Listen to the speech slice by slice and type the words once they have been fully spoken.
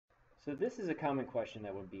So this is a common question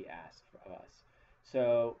that would be asked of us.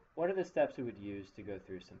 So what are the steps we would use to go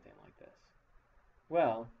through something like this?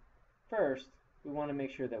 Well, first, we want to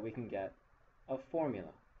make sure that we can get a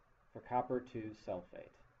formula for copper 2 sulfate.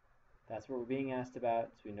 That's what we're being asked about,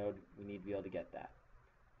 so we know we need to be able to get that.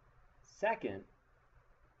 Second,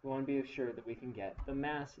 we want to be sure that we can get the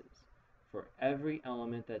masses for every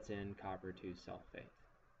element that's in copper 2 sulfate.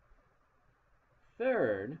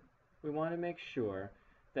 Third, we want to make sure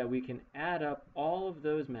that we can add up all of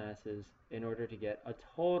those masses in order to get a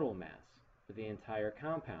total mass for the entire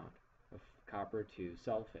compound of copper 2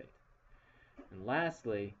 sulfate. And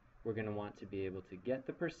lastly, we're going to want to be able to get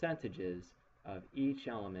the percentages of each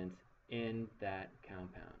element in that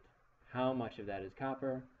compound. How much of that is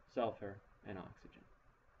copper, sulfur, and oxygen.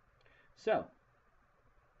 So,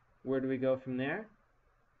 where do we go from there?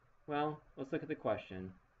 Well, let's look at the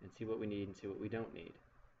question and see what we need and see what we don't need.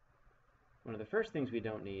 One of the first things we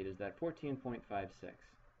don't need is that 14.56.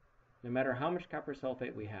 No matter how much copper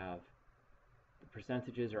sulfate we have, the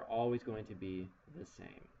percentages are always going to be the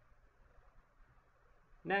same.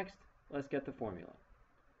 Next, let's get the formula.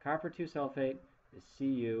 Copper 2 sulfate is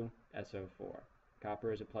CuSO4.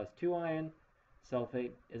 Copper is a +2 ion,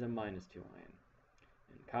 sulfate is a -2 ion.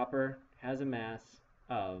 And copper has a mass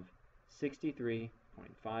of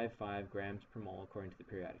 63.55 grams per mole according to the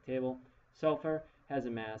periodic table. Sulfur has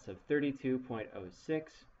a mass of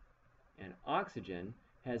 32.06, and oxygen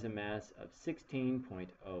has a mass of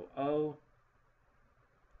 16.00,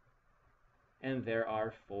 and there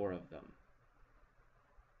are 4 of them.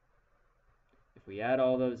 If we add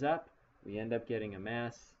all those up, we end up getting a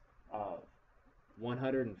mass of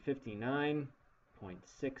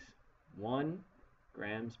 159.61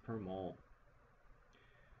 grams per mole.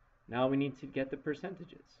 Now we need to get the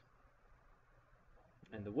percentages.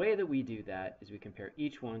 And the way that we do that is we compare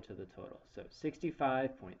each one to the total. So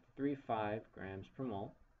 65.35 grams per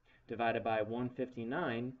mole divided by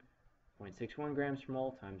 159.61 grams per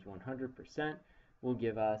mole times 100% will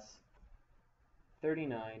give us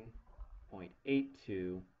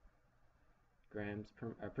 39.82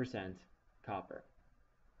 percent copper.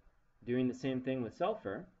 Doing the same thing with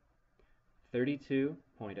sulfur,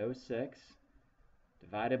 32.06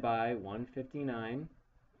 divided by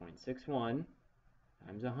 159.61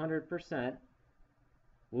 times 100%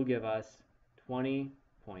 will give us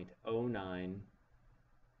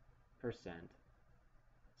 20.09%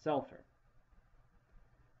 sulfur.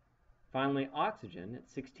 Finally, oxygen at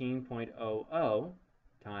 16.00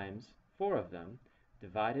 times 4 of them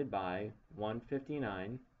divided by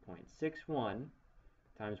 159.61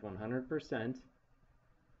 times 100%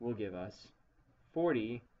 will give us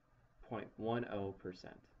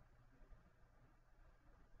 40.10%.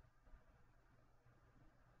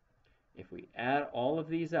 If we add all of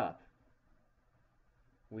these up,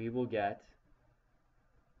 we will get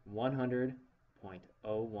 100.01%.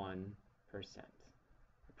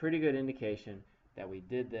 A pretty good indication that we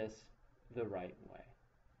did this the right way.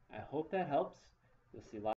 I hope that helps. You'll see lots